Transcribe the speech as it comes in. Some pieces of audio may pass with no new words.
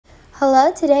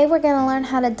Hello, today we're going to learn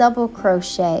how to double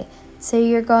crochet. So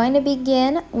you're going to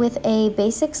begin with a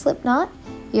basic slip knot.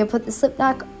 You'll put the slip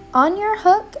knot on your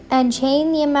hook and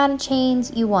chain the amount of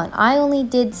chains you want. I only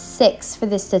did 6 for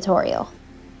this tutorial.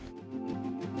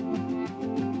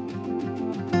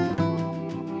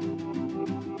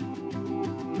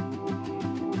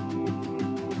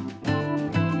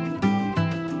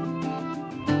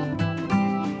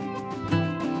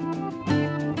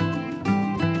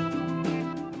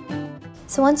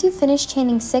 So once you finish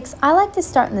chaining 6, I like to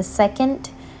start in the second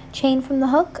chain from the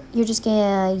hook. You're just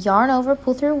gonna yarn over,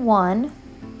 pull through 1,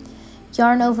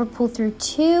 yarn over, pull through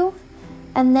 2,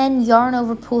 and then yarn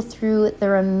over, pull through the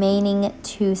remaining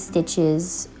 2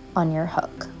 stitches on your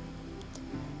hook.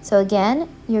 So again,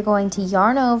 you're going to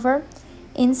yarn over,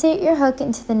 insert your hook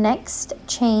into the next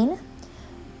chain,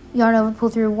 yarn over, pull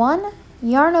through 1,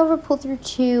 yarn over, pull through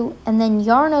 2, and then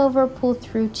yarn over, pull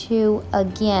through 2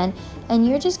 again, and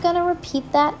you're just going to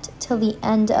repeat that till the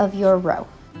end of your row.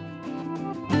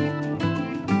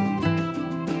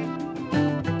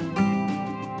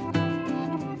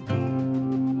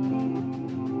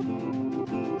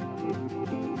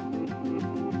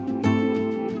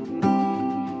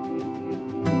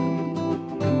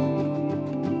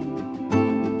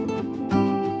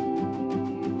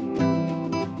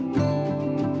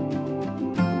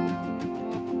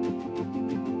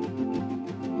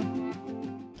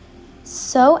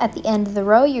 So at the end of the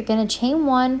row, you're going to chain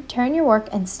 1, turn your work,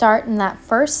 and start in that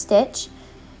first stitch.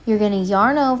 You're going to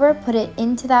yarn over, put it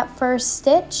into that first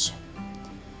stitch,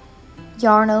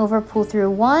 yarn over, pull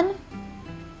through 1,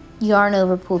 yarn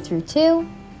over, pull through 2,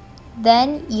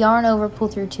 then yarn over, pull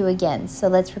through 2 again. So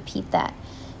let's repeat that.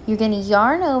 You're going to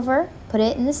yarn over, put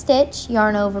it in the stitch,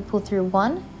 yarn over, pull through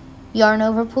 1, yarn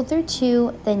over, pull through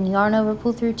 2, then yarn over,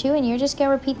 pull through 2, and you're just going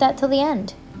to repeat that till the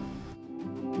end.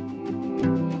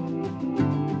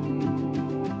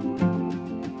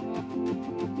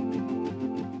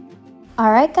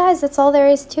 Alright guys, that's all there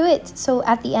is to it. So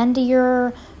at the end of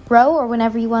your row or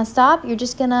whenever you want to stop, you're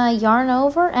just going to yarn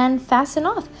over and fasten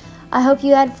off. I hope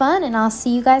you had fun, and I'll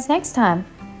see you guys next time.